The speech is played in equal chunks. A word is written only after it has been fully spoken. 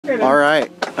All right,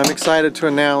 I'm excited to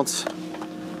announce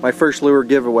my first lure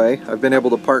giveaway. I've been able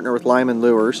to partner with Lyman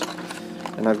Lures,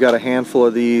 and I've got a handful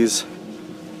of these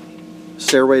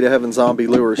Stairway to Heaven zombie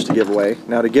lures to give away.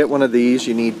 Now, to get one of these,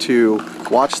 you need to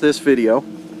watch this video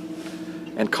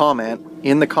and comment.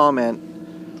 In the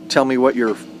comment, tell me what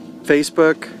your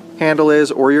Facebook handle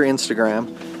is or your Instagram,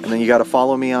 and then you got to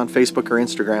follow me on Facebook or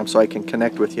Instagram so I can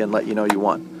connect with you and let you know you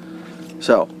won.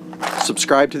 So,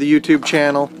 subscribe to the YouTube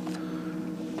channel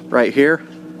right here.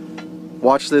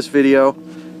 Watch this video,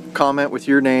 comment with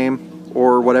your name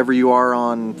or whatever you are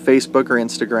on Facebook or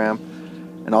Instagram,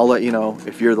 and I'll let you know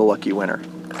if you're the lucky winner.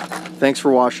 Thanks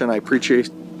for watching. I appreciate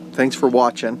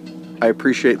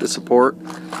the support.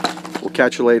 We'll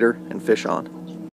catch you later and fish on.